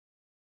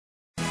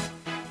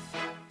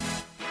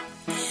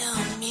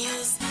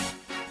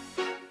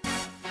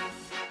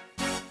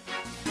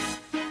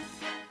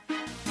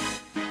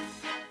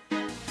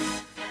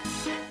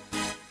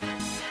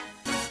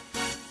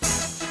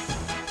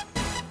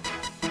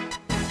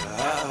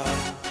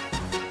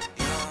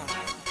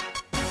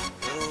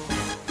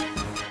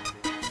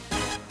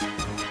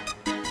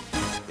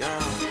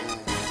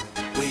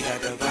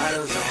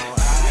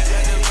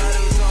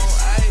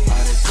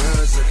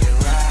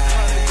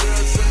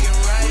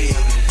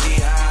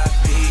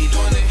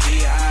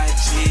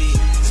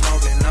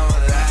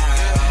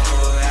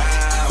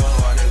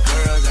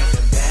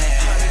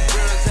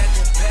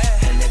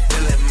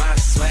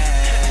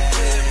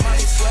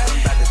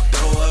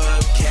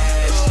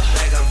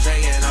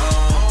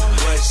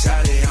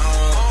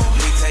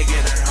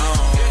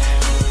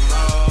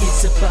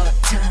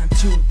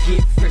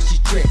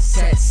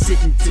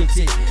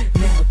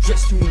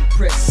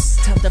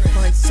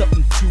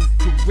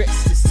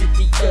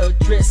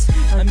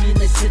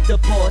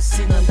I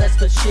seen her last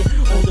but shit.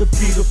 All the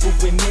beautiful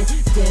women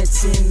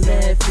dancing,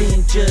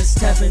 laughing,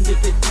 just having a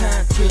good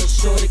time. Till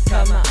shorty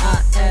caught my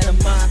eye at a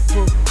mind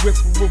for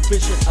peripheral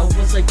vision. I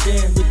was like,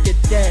 damn, look at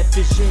that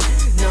vision.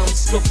 Now I'm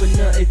scoping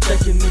her, it's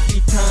like it may be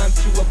time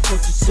to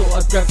approach it. So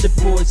I grabbed the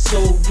board, so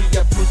we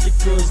approach the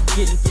girls,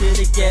 getting to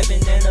the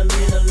gabbing and a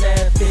little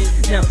laughing.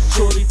 Now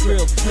shorty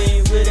thrill,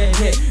 playing with her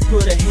head,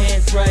 put her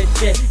hands right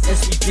there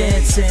as we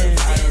dancing.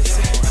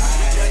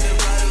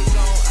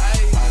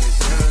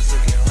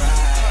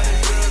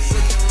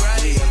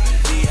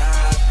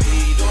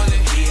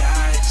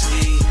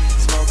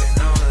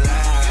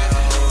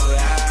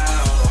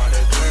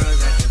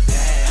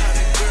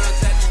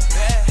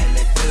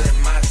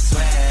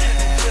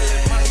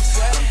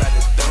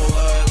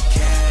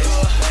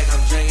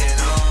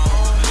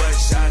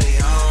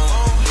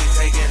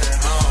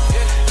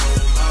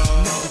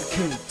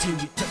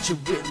 A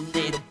real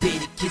little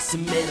bit of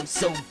kissing, man, I'm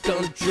so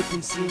done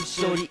dripping, seeing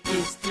shorty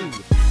is through.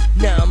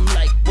 Now I'm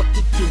like, what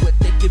to do? I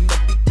think it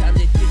might be time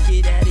to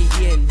get out of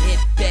here and head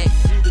back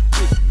to the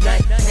good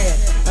night.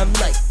 Yeah, I'm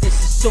like, this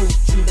is so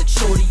true, like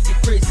shorty,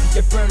 you're crazy,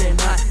 you're burning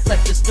hot,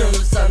 like the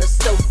stars on a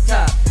stove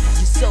top.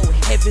 You're so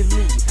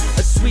heavenly,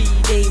 a sweet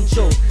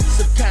angel,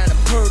 some kind of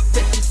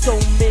perfect. There's so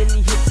many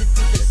hits,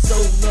 it's so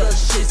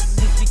luscious.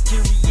 If you're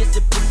curious,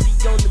 to put me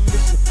on the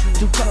mission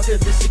to conquer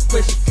this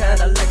equation,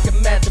 kinda like a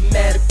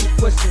mathematical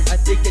question. I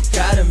think I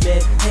got him,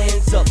 man.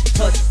 Hands up,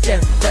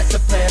 touchdown. That's the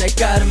plan. I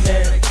got him,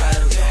 man.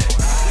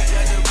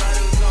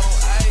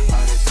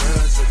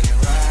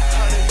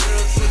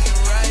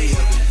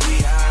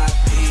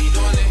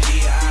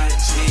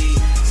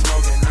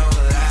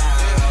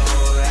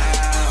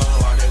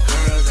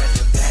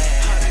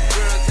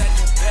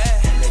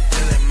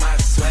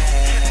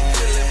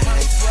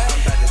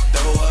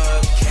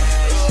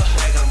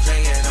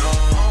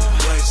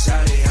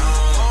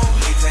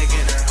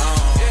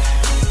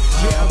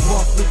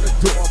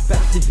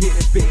 To hit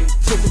it, baby,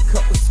 take a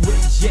couple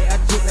swings, yeah, I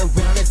turn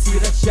around and see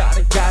that shot,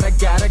 I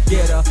gotta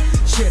get her.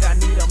 Shit, I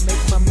need to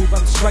make my move,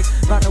 I'm strike.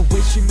 By the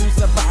way she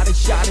moves her body,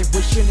 shot it,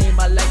 what's your name?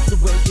 I like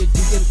the way you do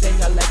your thing,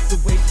 I like the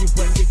way you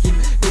run your game.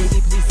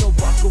 Baby, please don't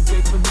walk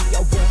away from me,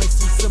 I wanna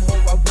see some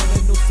more, I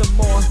wanna know some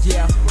more,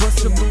 yeah.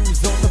 Bust some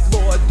moves on the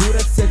floor, do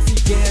that sexy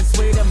dance,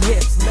 sway them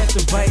hips, left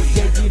and right,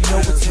 yeah, you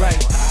know it's right.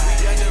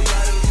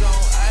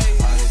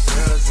 All the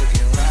girls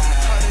looking